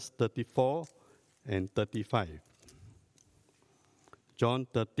34 and 35. John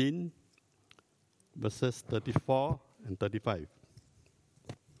 13, verses 34 and 35.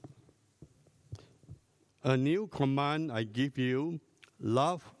 A new command I give you,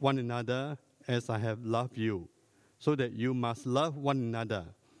 love one another as I have loved you, so that you must love one another.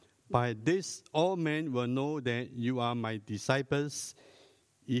 By this all men will know that you are my disciples,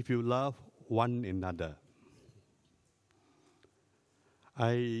 if you love one another.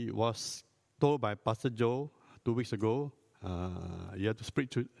 I was told by Pastor Joe 2 weeks ago, you have to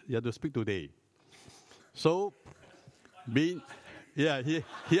speak today. So, he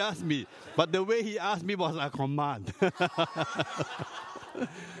asked me, but the way he asked me was a command.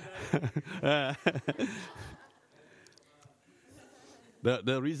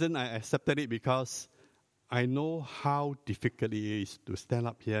 The reason I accepted it because I know how difficult it is to stand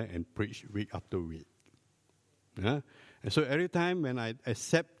up here and preach week after week. Yeah? And so every time when I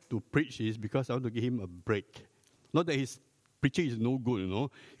accept to preach is because I want to give him a break. Not that his preaching is no good,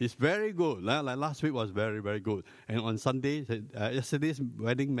 It's very good. Like last week was very, very good. And on Sunday, yesterday's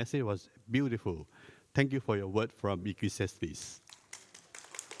wedding message was beautiful. Thank you for your word from Ecclesiastes.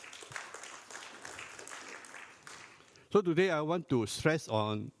 So today I want to stress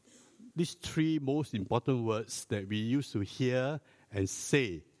on these three most important words that we used to hear and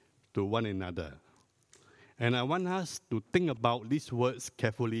say to one another. And I want us to think about these words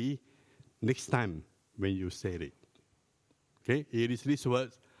carefully next time when you say it. Okay? It is these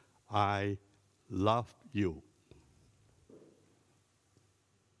words, I love you.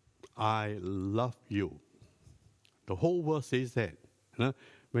 I love you. The whole world says that.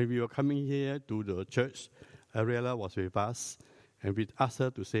 When we were coming here to the church, Ariella was with us, and we asked her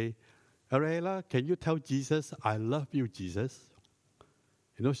to say, Ariella, can you tell Jesus, I love you, Jesus?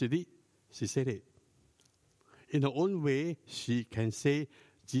 You know she did? She said it. In her own way, she can say,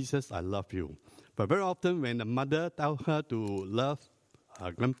 Jesus, I love you. But very often when the mother tells her to love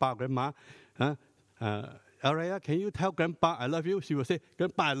grandpa, grandma, Ariella, can you tell grandpa I love you? She will say,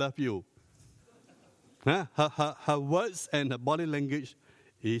 Grandpa, I love you. Her words and her body language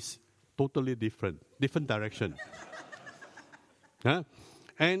is totally different direction.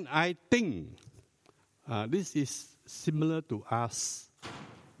 And I think this is similar to us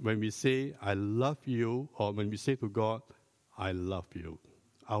when we say, I love you, or when we say to God, I love you.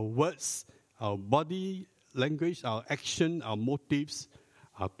 Our words, our body language, our action, our motives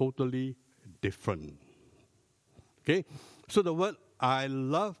are totally different. Okay? So the word, I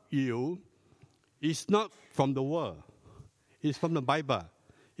love you, is not from the world. It's from the Bible.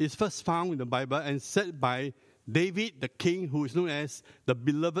 It's first found in the Bible and said by David, the king, who is known as the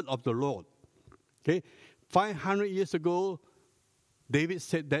beloved of the Lord. Okay? 500 years ago, David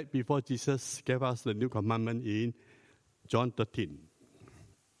said that before Jesus gave us the new commandment in John 13.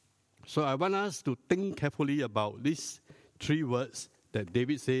 So I want us to think carefully about these three words that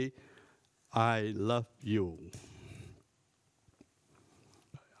David said, I love you.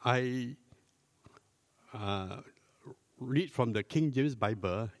 I read from the King James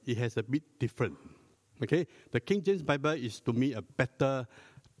Bible. It has a bit different. Okay? The King James Bible is to me a better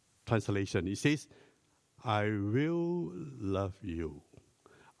translation. It says, I will love you.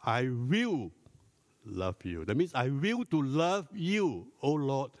 I will love you. That means I will to love you, O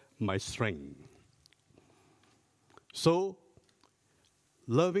Lord, my strength. So,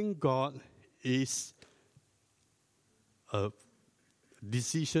 loving God is a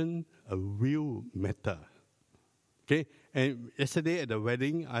decision, a will matter. Okay? And yesterday at the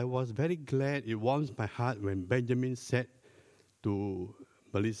wedding, I was very glad. It warms my heart when Benjamin said to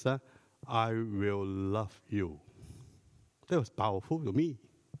Melissa, I will love you. That was powerful to me.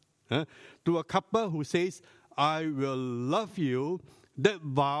 To a couple who says, I will love you, that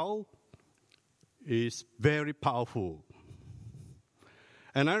vow is very powerful.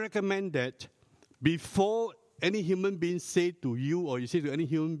 And I recommend that before any human being say to you, or you say to any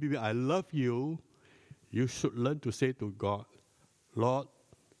human being, I love you, you should learn to say to God, Lord,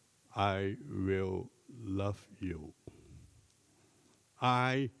 I will love you.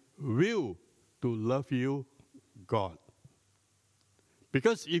 I will to love you, God.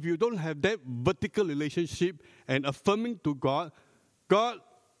 Because if you don't have that vertical relationship and affirming to God, God,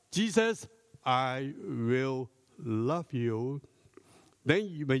 Jesus, I will love you,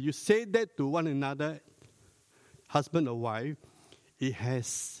 then when you say that to one another, husband or wife, it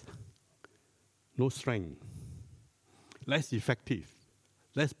has no strength, less effective,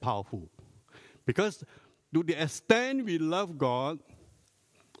 less powerful. Because to the extent we love God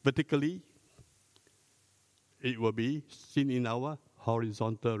vertically, it will be seen in our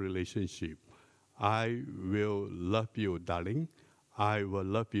horizontal relationship. I will love you, darling. I will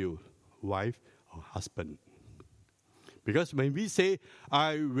love you, wife or husband. Because when we say,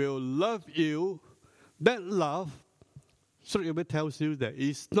 I will love you, that love straight away tells you that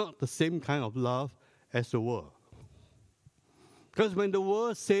it's not the same kind of love as the world. Because when the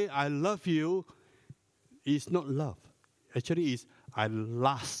world say, I love you, it's not love. Actually, it's I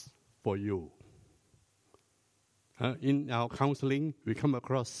lust for you. In our counseling, we come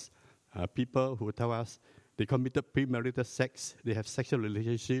across people who tell us they committed premarital sex, they have sexual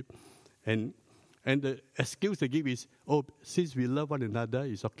relationship, and the excuse they give is, oh, since we love one another,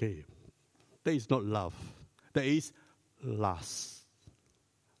 it's okay. That is not love. That is lust.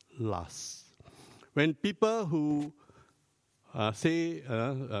 Lust. When people who say,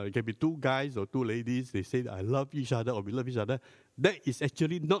 it can be two guys or two ladies, they say, I love each other or we love each other, that is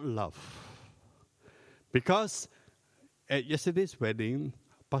actually not love. Because at yesterday's wedding,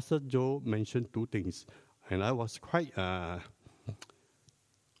 Pastor Joe mentioned two things, and I was quite, I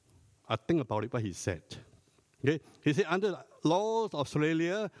think about it, what he said. Okay? He said, under the laws of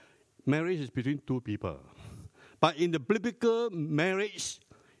Australia, marriage is between two people. But in the biblical marriage,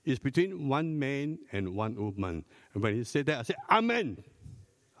 it's between one man and one woman. And when he said that, I said, Amen.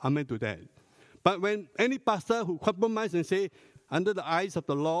 Amen to that. But when any pastor who compromises and say, under the eyes of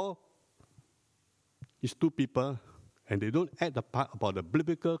the law, it's two people, and they don't add the part about the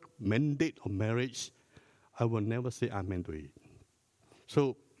biblical mandate of marriage, I will never say amen to it.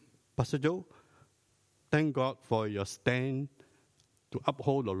 So, Pastor Joe, thank God for your stand to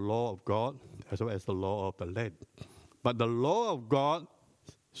uphold the law of God as well as the law of the land. But the law of God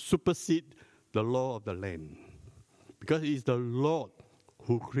supersedes the law of the land. Because it is the Lord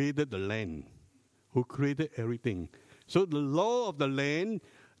who created the land, who created everything. So the law of the land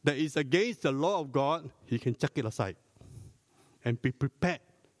that is against the law of God, he can chuck it aside and be prepared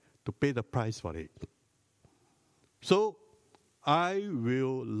to pay the price for it. So, I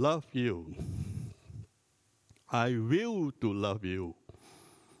will love you. I will to love you.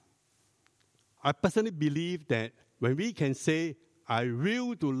 I personally believe that when we can say, I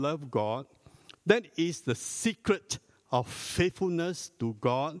will to love God, that is the secret of faithfulness to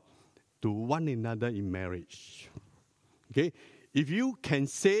God, to one another in marriage. Okay? If you can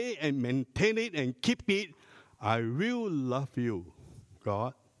say and maintain it and keep it, I will love you,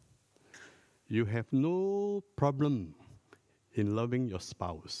 God. You have no problem in loving your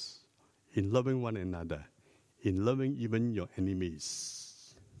spouse, in loving one another, in loving even your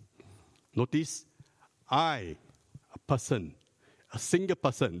enemies. Notice, I, a person, a single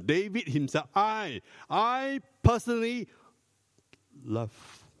person, David himself, I personally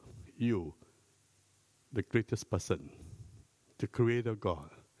love you, the greatest person, the Creator God.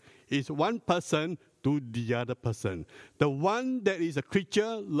 It's one person to the other person. The one that is a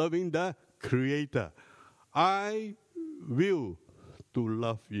creature loving the Creator. I will to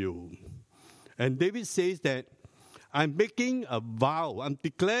love you. And David says that I'm making a vow, I'm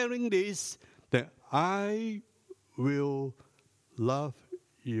declaring this, that I will love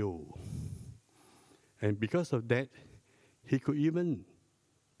you. And because of that, he could even,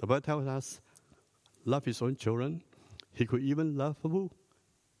 the Bible tells us, love his own children. He could even love who?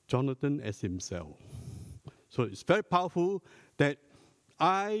 Jonathan as himself. So it's very powerful that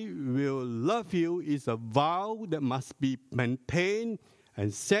I will love you is a vow that must be maintained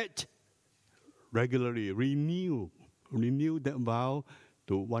and set regularly. Renew that vow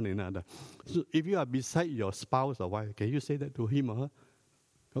to one another. So if you are beside your spouse or wife, can you say that to him or her?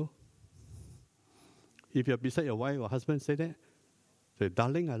 Go. If you are beside your wife or husband, say that. Say,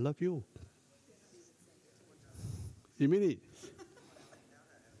 darling, I love you. You mean it?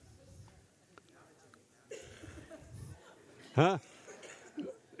 Huh?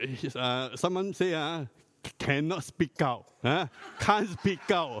 Someone say, cannot speak out. Can't speak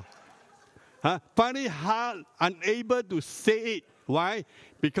out. Find it hard, unable to say it. Why?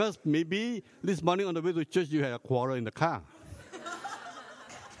 Because maybe this morning on the way to church, you had a quarrel in the car.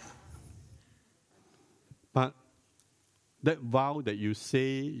 But that vow that you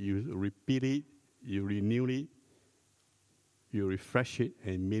say, you repeat it, you renew it, you refresh it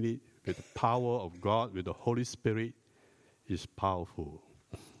and mean it with the power of God, with the Holy Spirit, is powerful.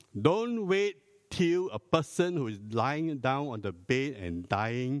 Don't wait till a person who is lying down on the bed and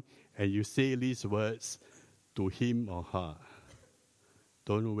dying and you say these words to him or her.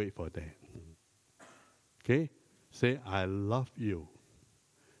 Don't wait for that. Okay? Say, I love you.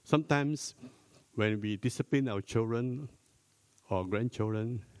 Sometimes when we discipline our children or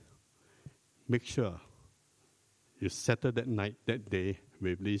grandchildren, make sure you settle that night, that day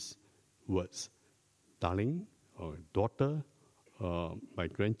with these words. Darling, or daughter, or my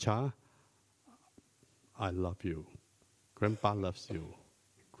grandchild, I love you. Grandpa loves you.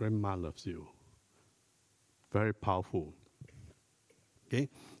 Grandma loves you. Very powerful. Okay?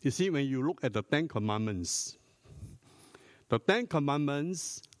 You see, when you look at the Ten Commandments, the Ten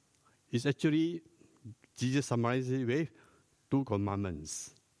Commandments is actually, Jesus summarizes it with 2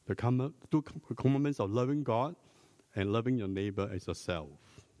 commandments. The 2 commandments of loving God and loving your neighbor as yourself.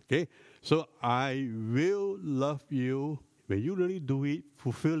 Okay? So I will love you. When you really do it,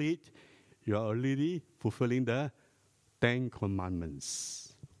 fulfill it, you are already fulfilling the 10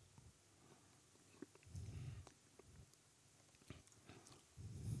 commandments.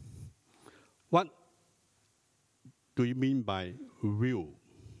 What do you mean by will?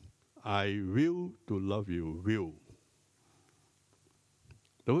 I will to love you, will.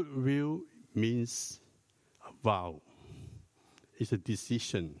 The word will means a vow. It's a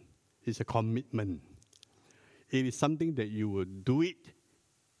decision. It's a commitment. It is something that you will do it,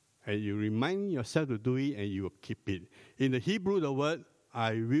 and you remind yourself to do it, and you will keep it. In the Hebrew, the word,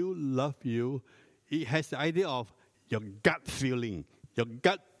 I will love you, it has the idea of your gut feeling. Your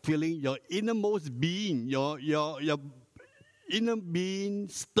gut feeling, your innermost being, your inner being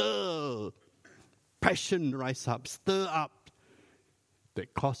stir. Passion rise up, stir up.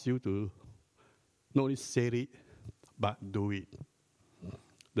 That cause you to not only say it, but do it.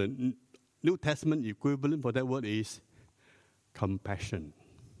 The New Testament equivalent for that word is compassion.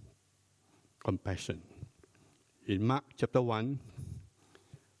 Compassion. In Mark chapter 1,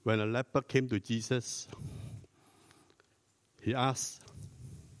 when a leper came to Jesus, he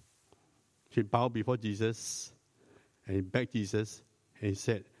bowed before Jesus, and he begged Jesus, and he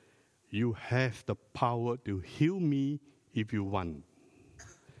said, you have the power to heal me if you want.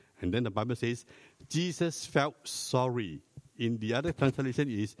 And then the Bible says, Jesus felt sorry. In the other translation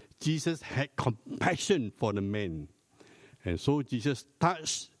is, Jesus had compassion for the man. And so Jesus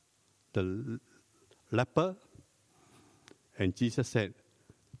touched the leper, and Jesus said,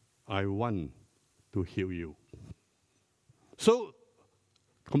 I want to heal you. So,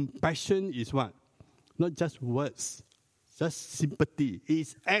 compassion is what? Not just words, just sympathy.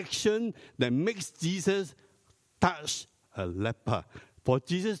 It's action that makes Jesus touch a leper. For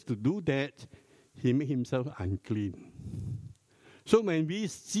Jesus to do that, he made himself unclean. So when we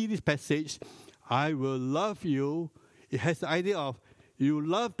see this passage, I will love you, it has the idea of you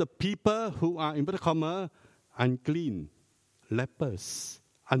love the people who are, in comma, unclean, lepers,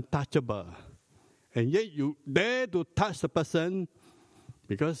 untouchable. And yet you dare to touch the person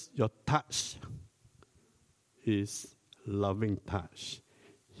because your touch is loving touch,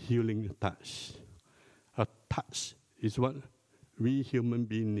 healing touch. A touch is what we human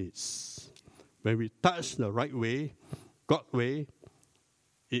beings need. When we touch the right way, God's way,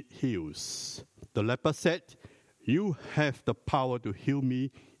 it heals. The leper said, you have the power to heal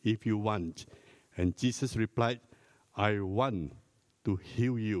me if you want. And Jesus replied, I want to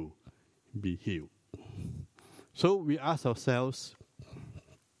heal you. Be healed. So we ask ourselves,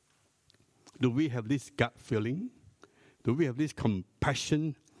 do we have this gut feeling? Do we have this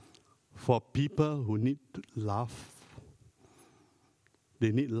compassion for people who need love?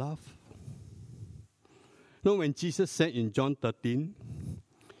 They need love. No, when Jesus said in John 13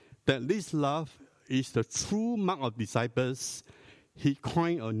 that this love is the true mark of disciples, he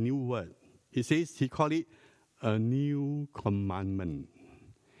coined a new word. He called it a new commandment.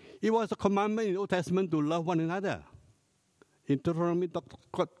 It was a commandment in the Old Testament to love one another. In Deuteronomy,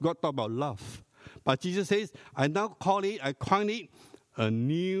 God talked about love. But Jesus says, I coin it a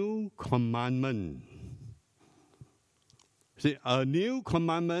new commandment. See, a new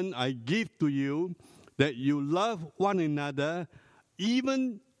commandment I give to you, that you love one another,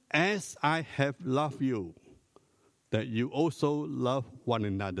 even as I have loved you, that you also love one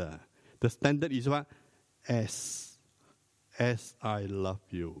another. The standard is what? As I love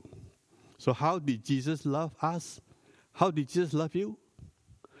you. So how did Jesus love us? How did Jesus love you?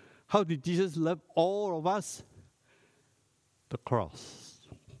 How did Jesus love all of us? The cross.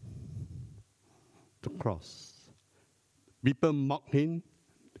 The cross. People mocked him,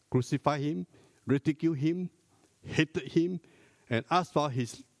 crucified him, ridiculed him, hated him, and asked for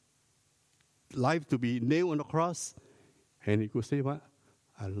his life to be nailed on the cross. And he could say what?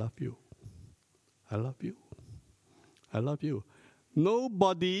 I love you. I love you. I love you.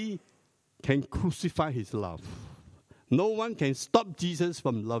 Nobody can crucify his love. No one can stop Jesus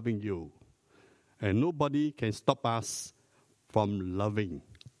from loving you. And nobody can stop us from loving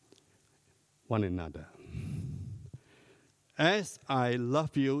one another. As I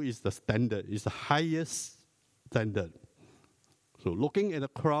love you is the standard, is the highest standard. So looking at the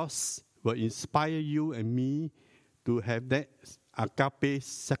cross will inspire you and me to have that agape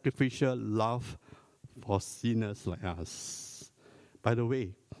sacrificial love for sinners like us. By the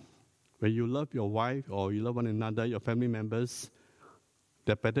way, when you love your wife or you love one another, your family members,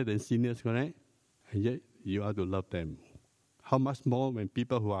 they're better than sinners, correct? And yet you are to love them. How much more when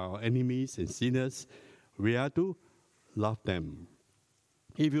people who are our enemies and sinners, we are to love them.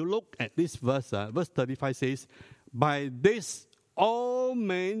 If you look at this verse, verse 35 says, by this all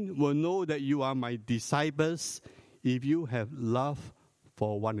men will know that you are my disciples if you have love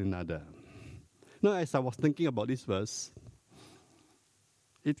for one another. Now, as I was thinking about this verse,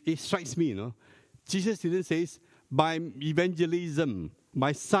 it strikes me, Jesus didn't say, by evangelism,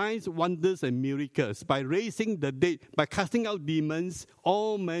 by signs, wonders, and miracles, by raising the dead, by casting out demons,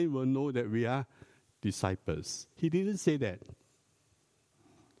 all men will know that we are disciples. He didn't say that.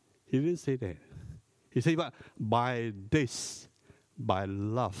 He didn't say that. He said, but by this, by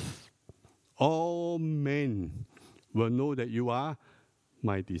love, all men will know that you are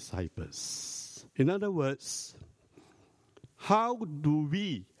my disciples. In other words, how do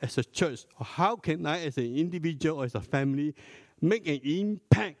we as a church, or how can I as an individual or as a family make an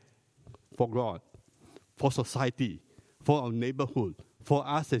impact for God, for society, for our neighborhood, for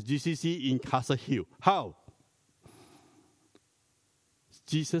us as GCC in Castle Hill? How?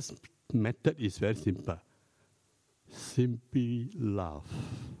 Jesus' method is very simple. Simply love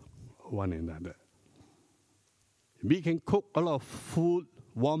one another. We can cook a lot of food,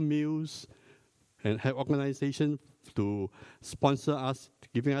 warm meals, and have organizations to sponsor us,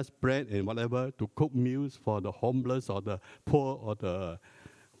 giving us bread and whatever, to cook meals for the homeless or the poor or the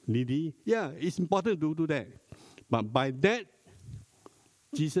needy. Yeah, it's important to do that. But by that,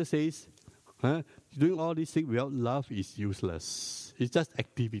 Jesus says, doing all these things without love is useless. It's just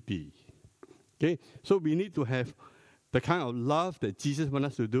activity. Okay? So we need to have the kind of love that Jesus wants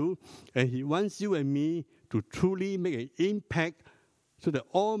us to do, and He wants you and me to truly make an impact so that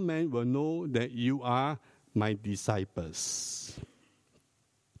all men will know that you are my disciples.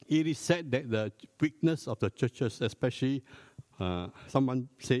 It is said that the weakness of the churches, especially someone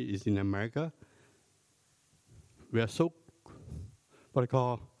say it's in America, we are so, we're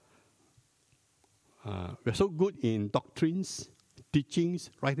so good in doctrines, teachings,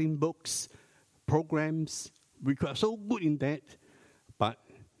 writing books, programs. We are so good in that, but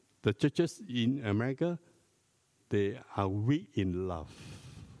the churches in America, they are weak in love.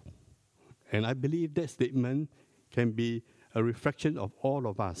 And I believe that statement can be a reflection of all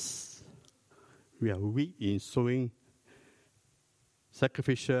of us. We are weak in showing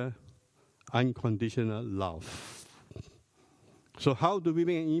sacrificial, unconditional love. So how do we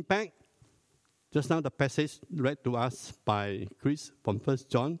make an impact? Just now the passage read to us by Chris from 1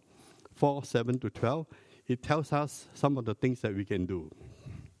 John 4:7-12, it tells us some of the things that we can do.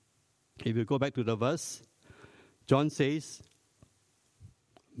 If you go back to the verse, John says,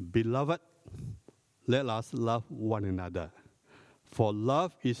 beloved, let us love one another, for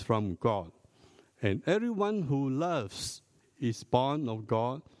love is from God, and everyone who loves is born of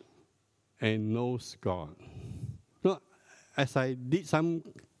God and knows God. Now, as I did some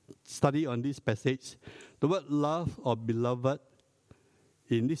study on this passage, the word love or beloved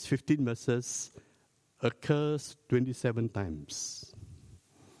in these 15 verses occurs 27 times.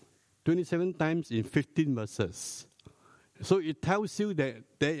 27 times in 15 verses. So it tells you that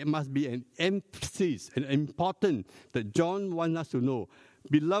there must be an emphasis, an important that John wants us to know.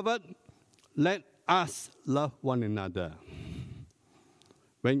 Beloved, let us love one another.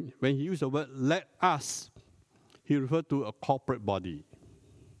 When he used the word let us, he referred to a corporate body.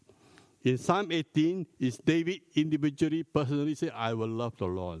 In Psalm 18, is David individually, personally said, I will love the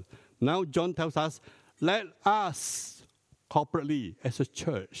Lord. Now John tells us, let us corporately, as a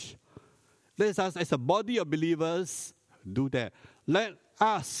church, let us as a body of believers do that. Let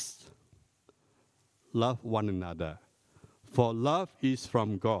us love one another, for love is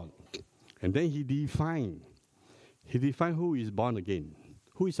from God. And then he defined who is born again,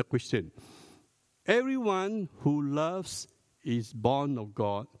 who is a Christian. Everyone who loves is born of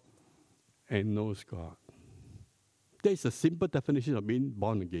God and knows God. That is a simple definition of being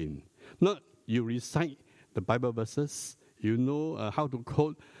born again. Not you recite the Bible verses, you know how to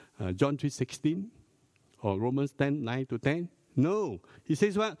quote John 3:16 or Romans 10:9-10. No. He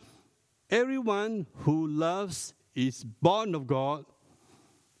says what? Everyone who loves is born of God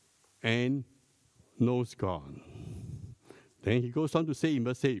and knows God. Then he goes on to say in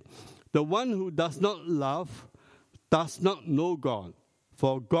verse 8, the one who does not love does not know God,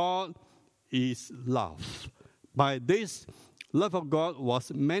 for God is love. By this, love of God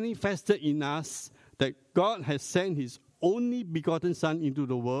was manifested in us, that God has sent His only begotten Son into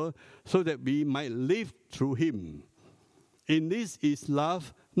the world so that we might live through Him. In this is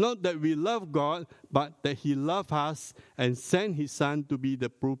love, Not that we love God, but that He loved us and sent His Son to be the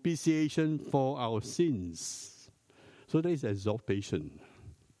propitiation for our sins. So that is exaltation.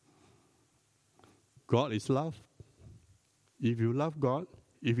 God is love. If you love God,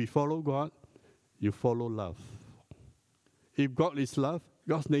 if you follow God, you follow love. If God is love,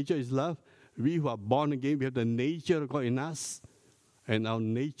 God's nature is love, we who are born again, we have the nature of God in us, and our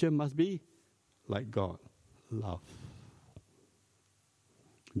nature must be like God, love.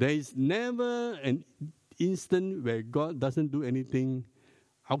 There is never an instant where God doesn't do anything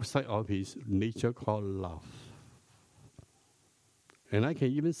outside of His nature called love. And I can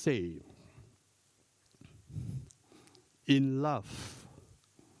even say, in love,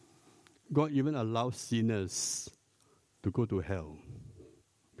 God even allows sinners to go to hell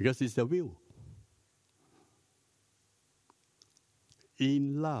because it's the will.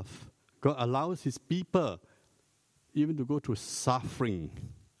 In love, God allows His people even to go through suffering,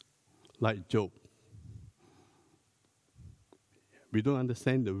 like Job. We don't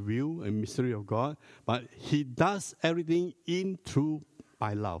understand the will and mystery of God, but He does everything in, through,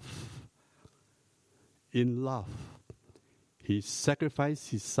 by love. In love, He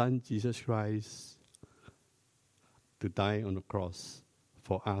sacrificed His Son, Jesus Christ, to die on the cross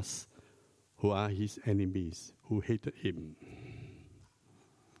for us who are His enemies, who hated Him.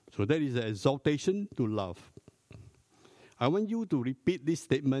 So that is the exaltation to love. I want you to repeat this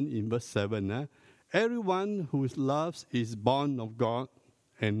statement in verse 7. Everyone who loves is born of God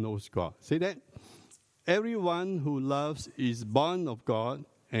and knows God. Say that. Everyone who loves is born of God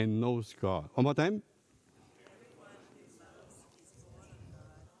and knows God. One more time.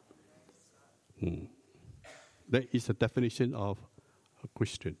 That is the definition of a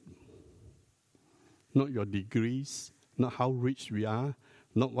Christian. Not your degrees, not how rich we are,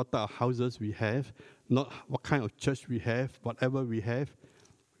 not what type of houses we have, not what kind of church we have, whatever we have.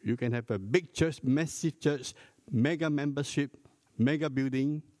 You can have a big church, massive church, mega membership, mega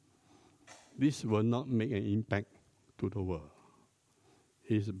building. This will not make an impact to the world.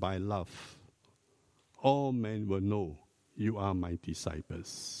 It's by love. All men will know you are my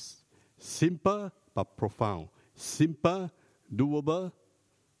disciples. Simple but profound. Simple, doable,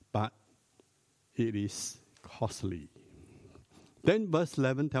 but it is costly. Then verse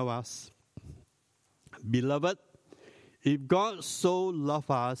 11 tells us, Beloved, if God so loved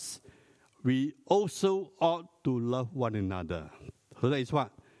us, we also ought to love one another. So that is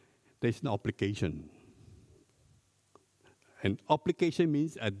what? There is an obligation. An obligation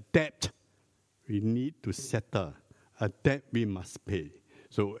means a debt we need to settle, a debt we must pay.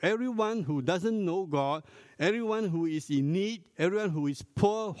 So everyone who doesn't know God, everyone who is in need, everyone who is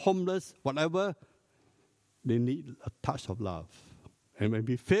poor, homeless, whatever, they need a touch of love. And when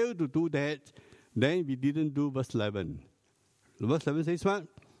we fail to do that, then we didn't do verse 11. Verse 11 says what?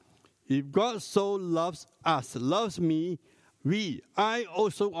 If God so loves us, loves me, I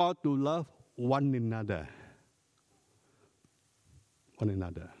also ought to love one another. One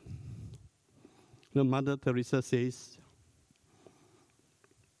another. Mother Teresa says,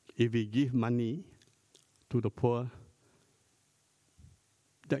 if we give money to the poor,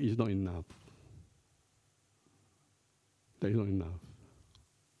 that is not enough. That is not enough.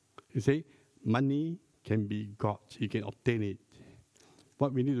 You see, money can be got. You can obtain it.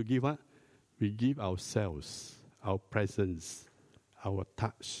 What we need to give, what? We give ourselves, our presence, our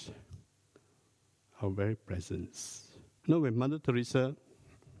touch, our very presence. You know, when Mother Teresa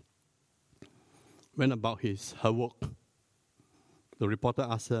went about her work, the reporter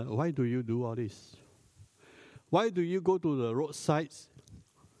asked her, why do you do all this? Why do you go to the roadsides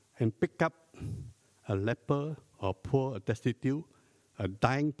and pick up a leper, a poor, a destitute, a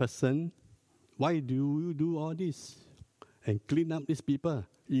dying person? Why do you do all this? And clean up these people.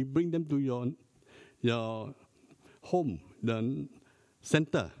 You bring them to your home, the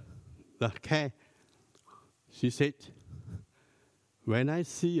center, the care. She said, when I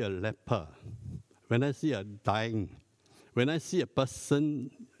see a leper, when I see a dying, when I see a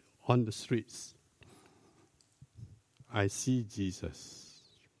person on the streets, I see Jesus.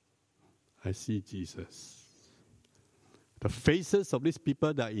 I see Jesus. The faces of these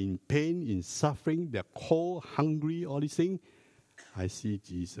people that are in pain, in suffering, they're cold, hungry, all these things, I see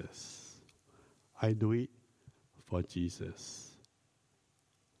Jesus. I do it for Jesus.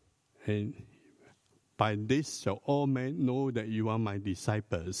 And by this shall all men know that you are my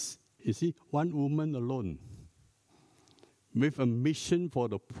disciples. You see, one woman alone, with a mission for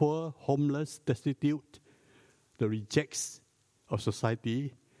the poor, homeless, destitute, the rejects of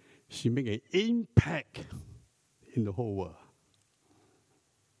society, she made an impact in the whole world.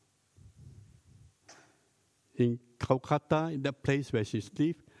 in Kolkata, in that place where she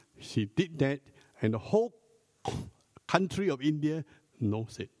lived. She did that, and the whole country of India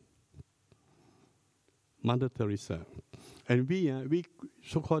knows it. Mother Teresa. And we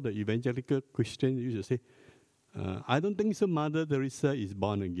so-called the evangelical Christians used to say, I don't think so Mother Teresa is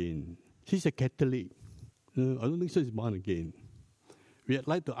born again. She's a Catholic. I don't think she's born again. We'd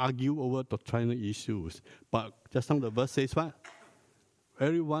like to argue over doctrinal issues. But just now the verse says what?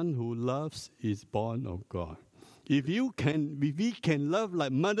 Everyone who loves is born of God. If we can love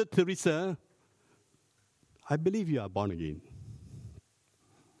like Mother Teresa, I believe you are born again.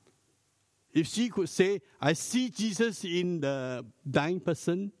 If she could say, I see Jesus in the dying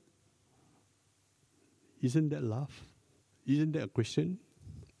person, isn't that love? Isn't that a Christian?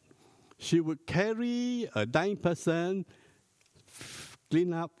 She would carry a dying person,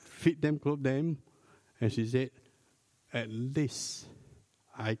 clean up, feed them, clothe them, and she said, at least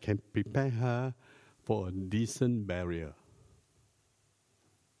I can prepare her for a decent burial.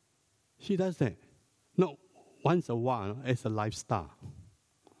 She does that. No, once a while, as a lifestyle.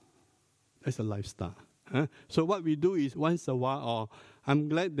 As a lifestyle. So what we do is once a while, or I'm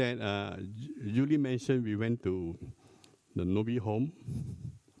glad that Julie mentioned we went to the Novi home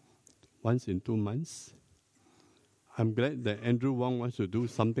once in 2 months. I'm glad that Andrew Wong wants to do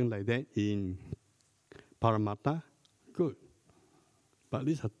something like that in Parramatta. Good. But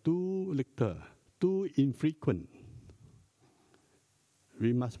these are too little, too infrequent.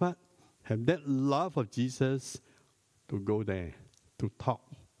 We must what? Have that love of Jesus to go there, to talk,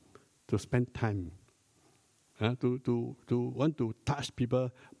 to spend time, to want to touch people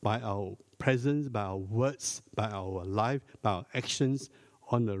by our presence, by our words, by our life, by our actions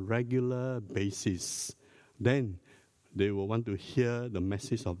on a regular basis. Then they will want to hear the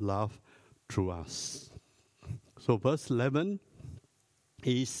message of love through us. So verse 11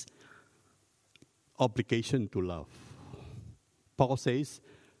 is obligation to love. Paul says,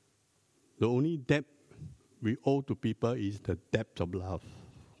 the only debt we owe to people is the debt of love.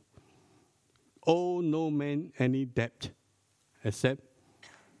 Owe no man any debt except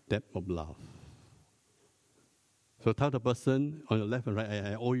debt of love. So tell the person on your left and right,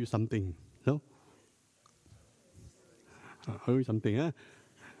 I owe you something. No? I owe you something.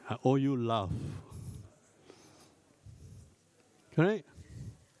 I owe you love. Correct?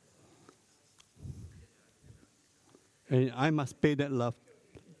 And I must pay that love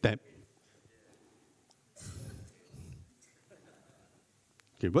debt.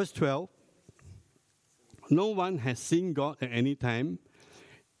 Okay, verse 12. No one has seen God at any time.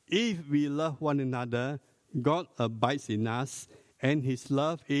 If we love one another, God abides in us, and His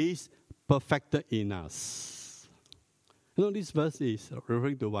love is perfected in us. You know, this verse is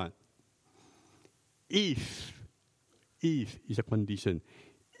referring to what? If is a condition.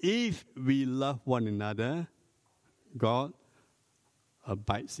 If we love one another, God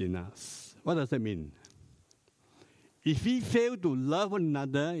abides in us. What does that mean? If we fail to love one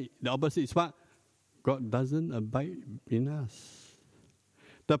another, the opposite is what? God doesn't abide in us.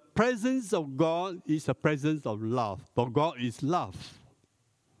 The presence of God is a presence of love, but God is love.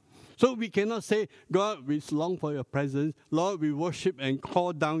 So we cannot say, God, we long for your presence. Lord, we worship and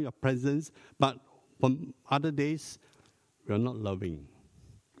call down your presence, but from other days, we are not loving.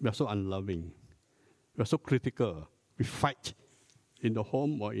 We are so unloving. We are so critical. We fight in the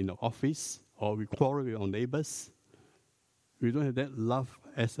home or in the office, or we quarrel with our neighbors. We don't have that love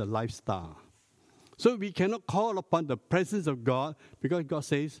as a lifestyle. So we cannot call upon the presence of God because God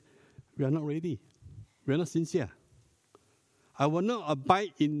says, we are not ready. We are not sincere. I will not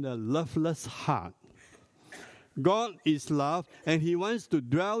abide in the loveless heart. God is love, and He wants to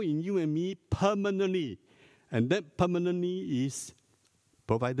dwell in you and me permanently. And that permanently is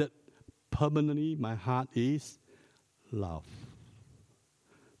provided. Permanently, my heart is love.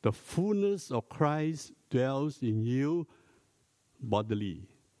 The fullness of Christ dwells in you bodily.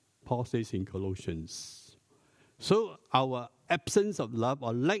 Paul says in Colossians. So our absence of love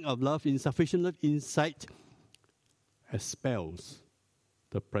or lack of love, insufficient love, insight, expels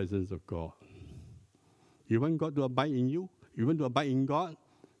the presence of God. You want God to abide in you? You want to abide in God?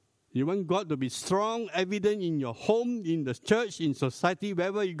 You want God to be strong, evident in your home, in the church, in society,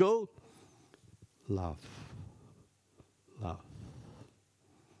 wherever you go? Love. Love.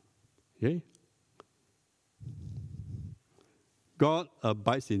 Okay? God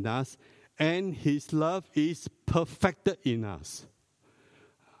abides in us, and His love is perfected in us.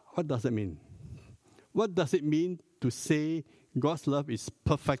 What does it mean? What does it mean to say God's love is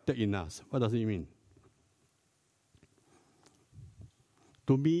perfected in us? What does it mean?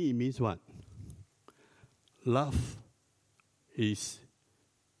 To me, it means what? Love is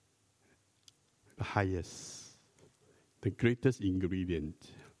the highest. the greatest ingredient.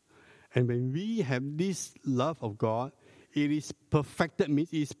 And when we have this love of God, it is perfected,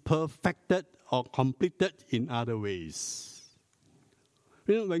 means it is perfected or completed in other ways.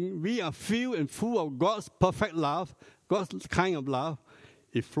 When we are filled and full of God's perfect love, God's kind of love,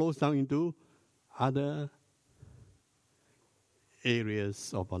 it flows down into other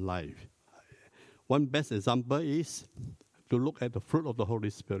areas of our life. One best example is to look at the fruit of the Holy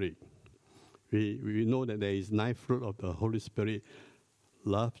Spirit. We know that there is 9 fruit of the Holy Spirit: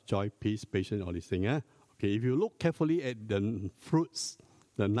 love, joy, peace, patience, all these things. Okay, if you look carefully at the fruits,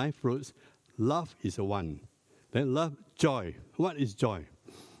 the 9 fruits, love is one. Then love, joy. What is joy?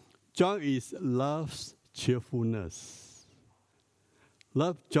 Joy is love's cheerfulness.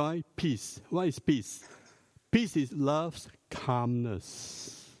 Love, joy, peace. What is peace? Peace is love's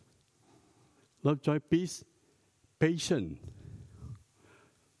calmness. Love, joy, peace, patience.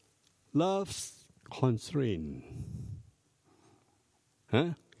 Love's constraint.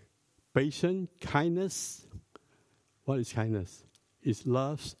 Patience, kindness. What is kindness? It's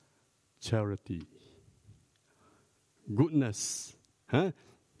love's charity. Goodness.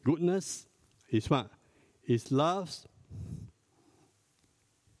 Goodness is what? It's love's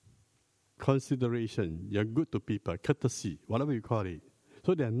consideration. You're good to people. Courtesy. Whatever you call it.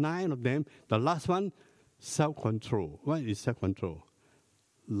 So there are 9 of them. The last one, self-control. What is self-control?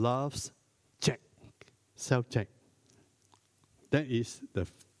 Love's check. Self-check. That is the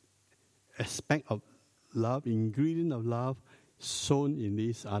aspect of love, ingredient of love, shown in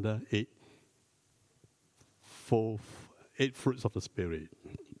these other 8 fruits of the Spirit.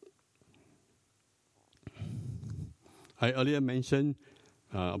 I earlier mentioned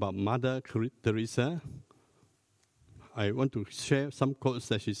about Mother Teresa. I want to share some quotes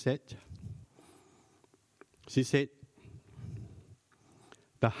that she said. She said,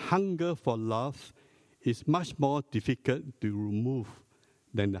 "The hunger for love is much more difficult to remove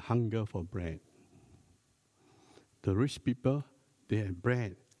than the hunger for bread." The rich people, they have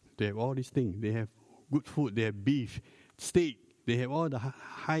bread, they have all these things, they have good food, they have beef, steak, they have all the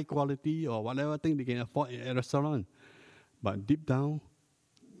high quality or whatever thing they can afford at a restaurant. But deep down,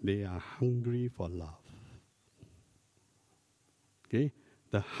 they are hungry for love. Okay?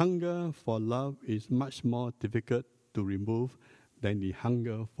 The hunger for love is much more difficult to remove than the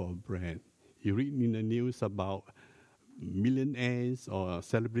hunger for bread. You read in the news about millionaires or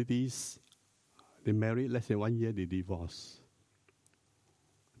celebrities, they marry less than 1 year, they divorce.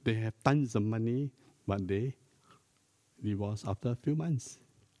 They have tons of money, but they divorce after a few months.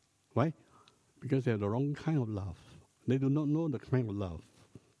 Why? Because they have the wrong kind of love. They do not know the kind of love.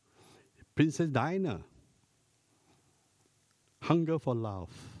 Princess Diana, hunger for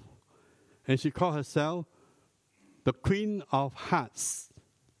love. And she called herself the Queen of Hearts.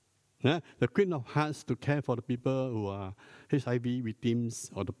 The Queen of Hearts, to care for the people who are HIV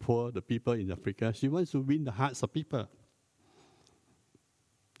victims or the poor, the people in Africa. She wants to win the hearts of people.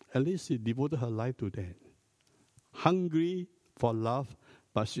 At least she devoted her life to that. Hungry for love,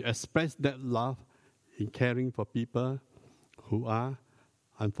 but she expressed that love in caring for people who are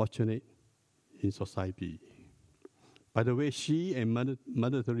unfortunate in society. By the way, she and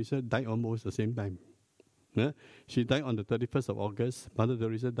Mother Teresa died almost the same time. She died on the 31st of August. Mother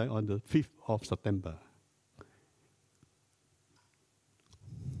Teresa died on the 5th of September.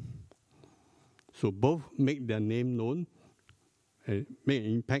 So both make their name known and make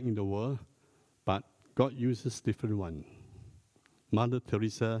an impact in the world, but God uses different ones. Mother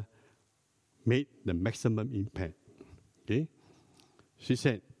Teresa made the maximum impact. Okay? She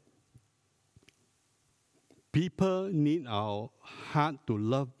said, people need our heart to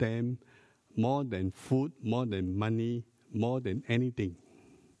love them more than food, more than money, more than anything.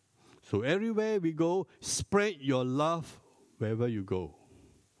 So everywhere we go, spread your love wherever you go.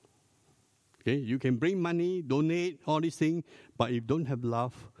 Okay, you can bring money, donate, all these things, but if you don't have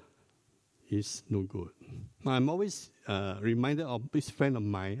love, it's no good. I'm always reminded of this friend of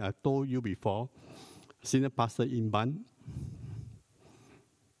mine. I told you before, senior pastor in Ban.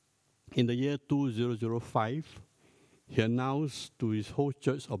 In the year 2005, he announced to his whole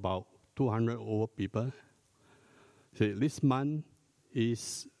church, about 200 over people, say, this month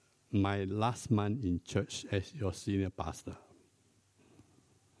is my last month in church as your senior pastor.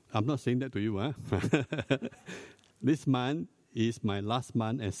 I'm not saying that to you. This month is my last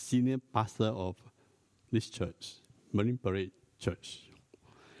month as senior pastor of this church, Marine Parade Church.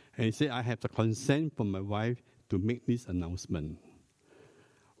 And he said, I have the consent from my wife to make this announcement.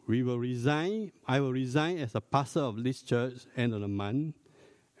 I will resign as a pastor of this church end of the month,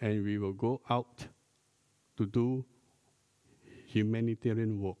 and we will go out to do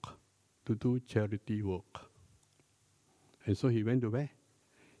humanitarian work, to do charity work. And so he went to where?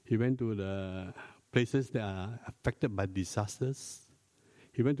 He went to the places that are affected by disasters.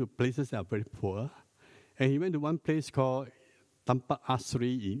 He went to places that are very poor. And he went to one place called Tempat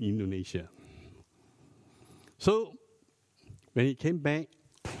Asri in Indonesia. So when he came back,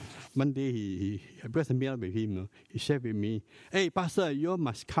 one day because I met up with him, he shared with me, "Hey, Pastor, you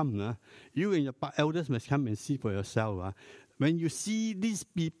must come. You and your elders must come and see for yourself. When you see these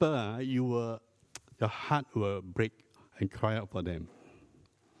people, your heart will break and cry out for them."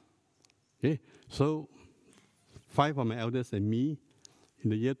 Okay, so 5 of my elders and me, in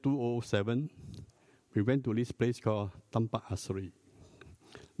the year 2007, we went to this place called Tempat Asri.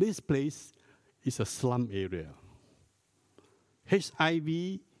 This place is a slum area.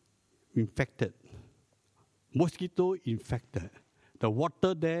 HIV infected, mosquito infected. The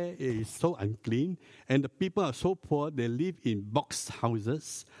water there is so unclean, and the people are so poor, they live in box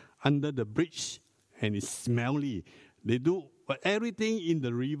houses under the bridge, and it's smelly. They do everything in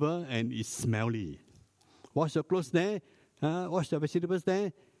the river, and it's smelly. Wash your clothes there, wash the vegetables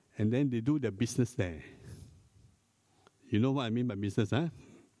there, and then they do their business there. You know what I mean by business, huh?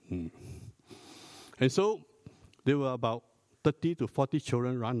 And so there were about 30 to 40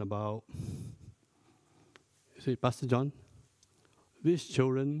 children round about. You say, "Pastor John, these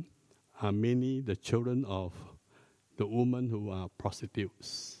children are mainly the children of the women who are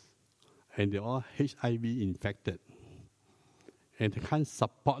prostitutes. And they're all HIV infected. And they can't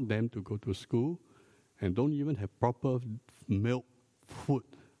support them to go to school and don't even have proper milk, food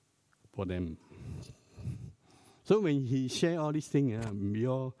for them." So when he shared all these things,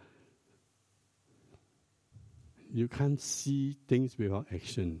 you can't see things without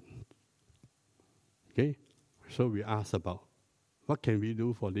action. Okay? So we asked about, what can we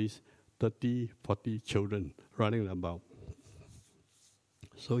do for these 30, 40 children running about?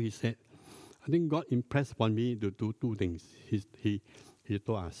 So he said, I think God impressed on me to do 2 things. He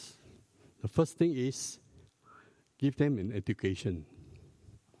told us. The first thing is, give them an education.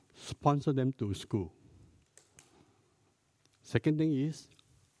 Sponsor them to school. Second thing is,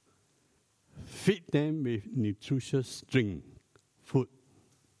 feed them with nutritious drink, food,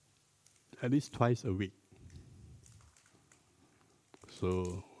 at least twice a week.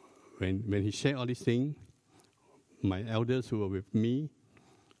 So when he shared all these things, my elders who were with me,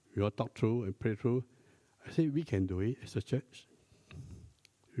 we all talked through and prayed through. I said, we can do it as a church.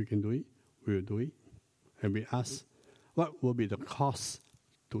 We can do it. We will do it. And we asked, what will be the cost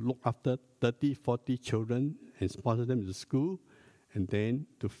to look after 30, 40 children and sponsor them to school, and then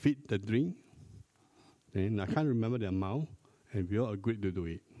to feed the drink? And I can't remember the amount, and we all agreed to do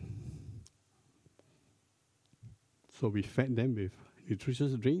it. So we fed them with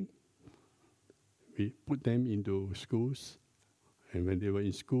nutritious drink. We put them into schools. And when they were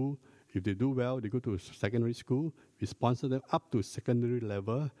in school, if they do well, they go to secondary school. We sponsor them up to secondary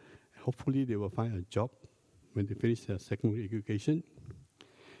level. Hopefully they will find a job when they finish their secondary education.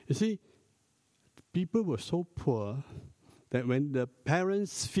 You see, people were so poor that when the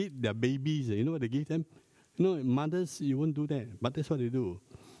parents feed their babies, you know what they give them? You know, mothers, you won't do that, but that's what they do.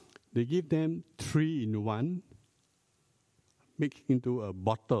 They give them 3-in-1, mixed into a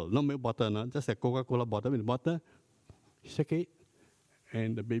bottle, not milk bottle, no, just a Coca-Cola bottle with water, shake it,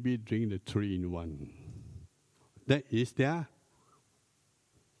 and the baby drink the 3-in-1. That is their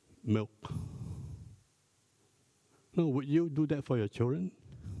milk. No, would you do that for your children?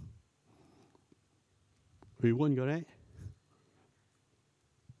 We won't, correct?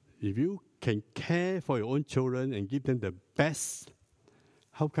 If you can care for your own children and give them the best,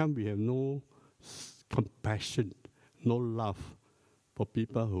 how come we have no compassion, no love for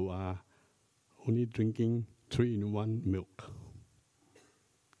people who are only drinking 3-in-1 milk?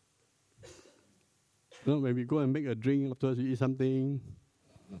 You know, when we go and make a drink, afterwards we eat something,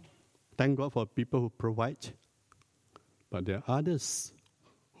 thank God for people who provide. But there are others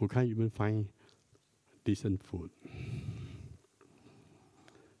who can't even find decent food.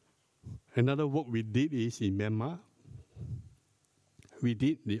 Another work we did is in Myanmar. We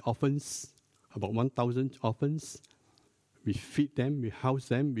did the orphans, about 1,000 orphans. We feed them, we house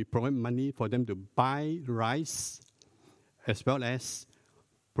them, we provide money for them to buy rice, as well as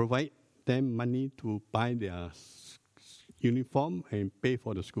provide them money to buy their uniform and pay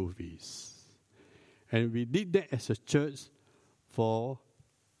for the school fees. And we did that as a church for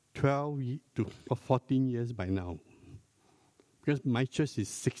 12 to 14 years by now. Because my church is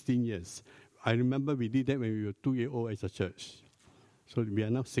 16 years. I remember we did that when we were 2 years old as a church. So we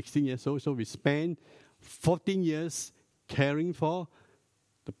are now 16 years old. So we spent 14 years caring for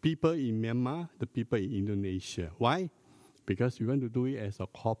the people in Myanmar, the people in Indonesia. Why? Because we want to do it as a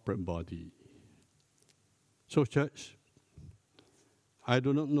corporate body. So church, I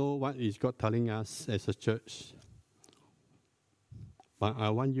do not know what is God telling us as a church, but I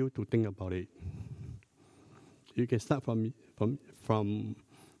want you to think about it. You can start from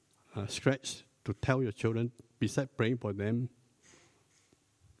scratch to tell your children, besides praying for them,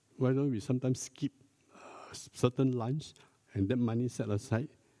 why don't we sometimes skip certain lunch and that money set aside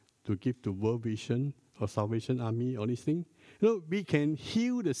to give to World Vision or Salvation Army, all these things? We can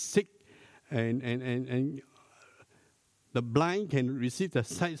heal the sick and the blind can receive the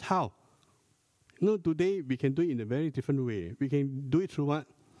sight. How? Today we can do it in a very different way. We can do it through what?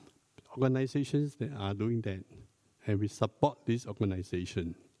 Organizations that are doing that. And we support this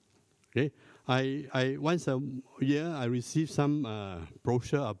organization. Okay? I once a year I receive some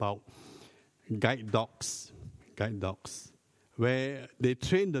brochure about guide dogs, where they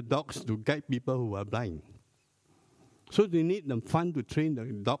train the dogs to guide people who are blind. So they need the fund to train the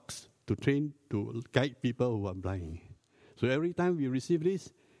dogs to guide people who are blind. So every time we receive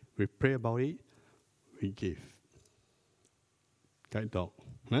this, we pray about it, we give. Guide dog.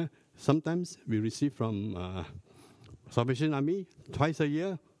 Sometimes we receive from Salvation Army twice a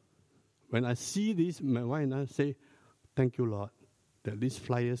year. When I see this, my wife and I say, thank you, Lord, that these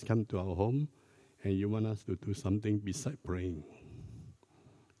flyers come to our home and you want us to do something besides praying.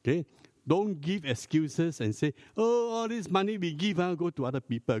 Okay? Don't give excuses and say, all this money we give, go to other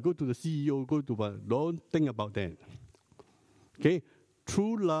people, go to the CEO, go to what. Don't think about that. Okay?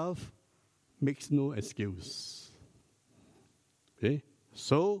 True love makes no excuse. Okay?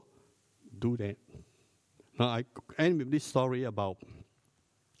 So, do that. Now, I end with this story about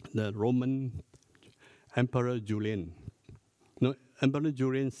the Roman Emperor Julian. Emperor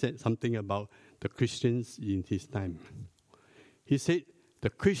Julian said something about the Christians in his time. He said the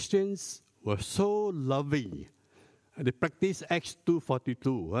Christians were so loving. They practice Acts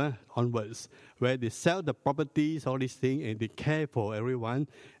 2:42 onwards, where they sell the properties, all these things, and they care for everyone.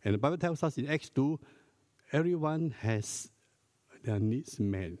 And the Bible tells us in Acts 2, everyone has their needs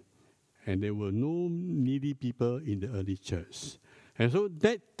met. And there were no needy people in the early church. And so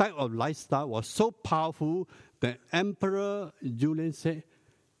that type of lifestyle was so powerful that Emperor Julian said,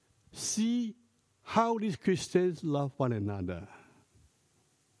 see how these Christians love one another.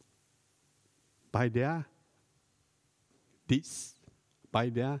 By their deeds, by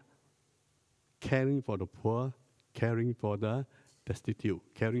their caring for the poor, caring for the destitute,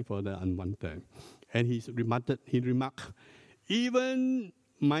 caring for the unwanted. And he remarked, even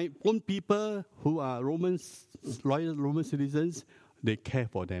my own people who are loyal Roman citizens, they care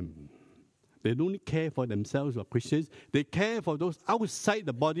for them. They don't care for themselves or Christians. They care for those outside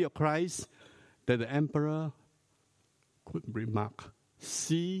the body of Christ, that the emperor could remark,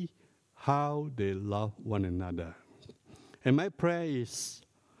 see how they love one another. And my prayer is,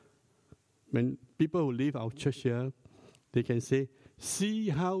 when people who leave our church here, they can say, see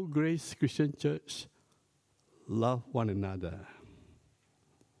how Grace Christian Church love one another.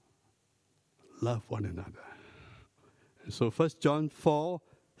 Love one another. So 1 John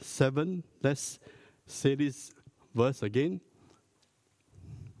 4:7, let's say this verse again.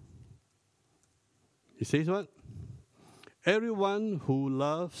 It says what? Everyone who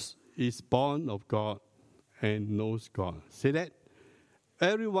loves is born of God and knows God. Say that.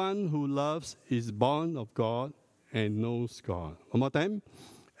 Everyone who loves is born of God and knows God. One more time.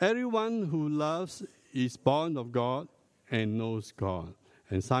 Everyone who loves is born of God and knows God.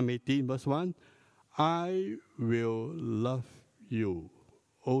 And Psalm 18 verse 1, I will love you,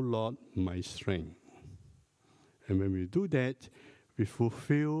 O Lord, my strength. And when we do that, we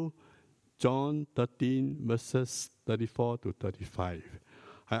fulfill John 13 verses 34 to 35.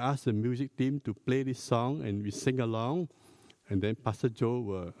 I asked the music team to play this song and we sing along, and then Pastor Joe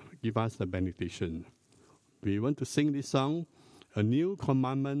will give us the benediction. We want to sing this song, a new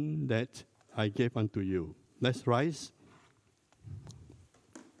commandment that I gave unto you. Let's rise.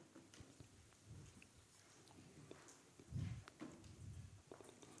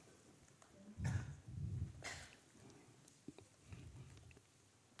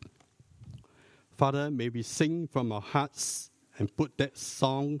 Father, may we sing from our hearts and put that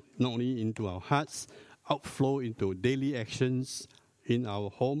song not only into our hearts, outflow into daily actions in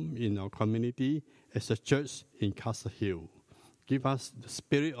our home, in our community, as a church in Castle Hill. Give us the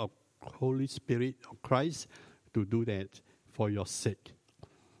Spirit of Holy Spirit of Christ to do that for your sake.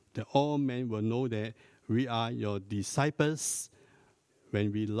 That all men will know that we are your disciples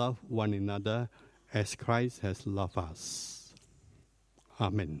when we love one another as Christ has loved us.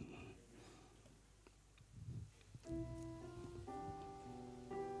 Amen.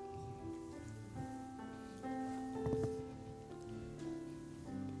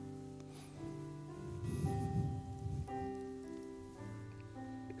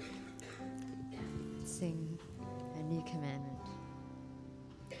 sing a new commandment.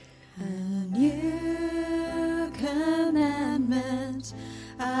 A new commandment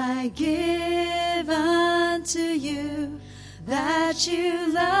I give unto you, that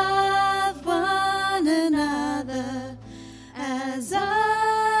you love one another as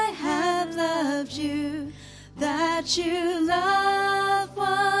I have loved you, that you love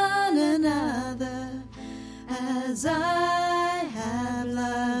one another as I have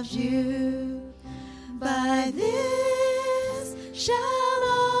loved you. By this shall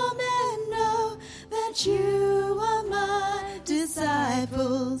all men know that you are my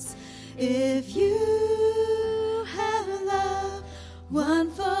disciples, if you have love one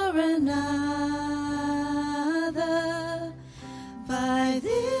for another. By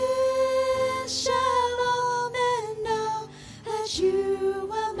this shall all men know that you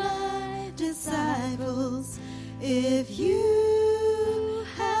are my disciples, if you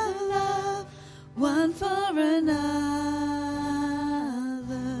have love one for another.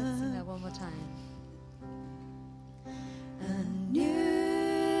 Sing that one more time. A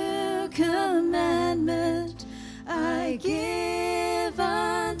new commandment I give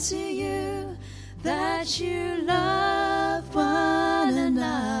unto you, that you love one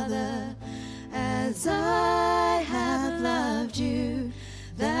another as I have loved you,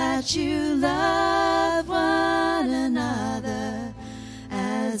 that you love one another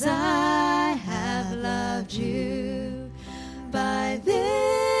as I have loved you. By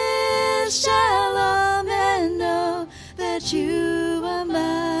this shall all men know that you are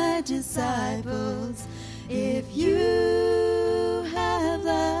my disciples, if you have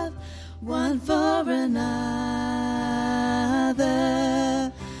love one for another.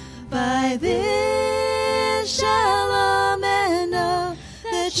 By this shall all men know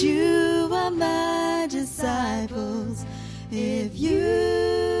that you are my disciples, if you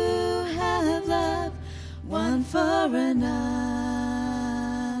have love one for another.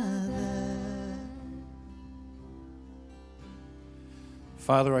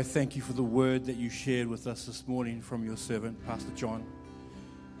 Father, I thank you for the word that you shared with us this morning from your servant, Pastor John.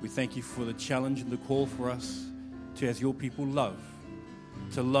 We thank you for the challenge and the call for us to, as your people, love.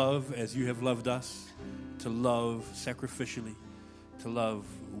 To love as you have loved us, to love sacrificially, to love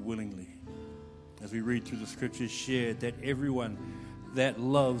willingly. As we read through the scriptures, shared that everyone that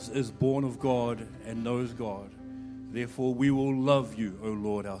loves is born of God and knows God. Therefore, we will love you, O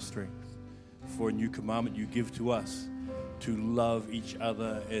Lord, our strength. For a new commandment you give to us, to love each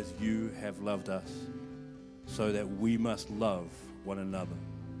other as you have loved us, so that we must love one another.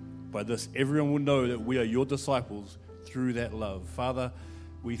 By this, everyone will know that we are your disciples through that love. Father,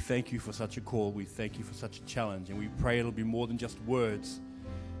 we thank you for such a call. We thank you for such a challenge. And we pray it'll be more than just words,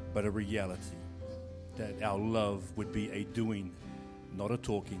 but a reality. That our love would be a doing, not a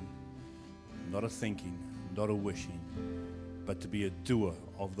talking, not a thinking, not a wishing, but to be a doer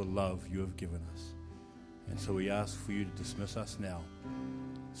of the love you have given us. And so we ask for you to dismiss us now.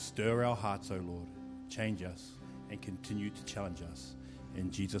 Stir our hearts, O Lord. Change us and continue to challenge us.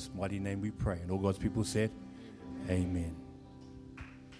 In Jesus' mighty name we pray. And all God's people said, Amen.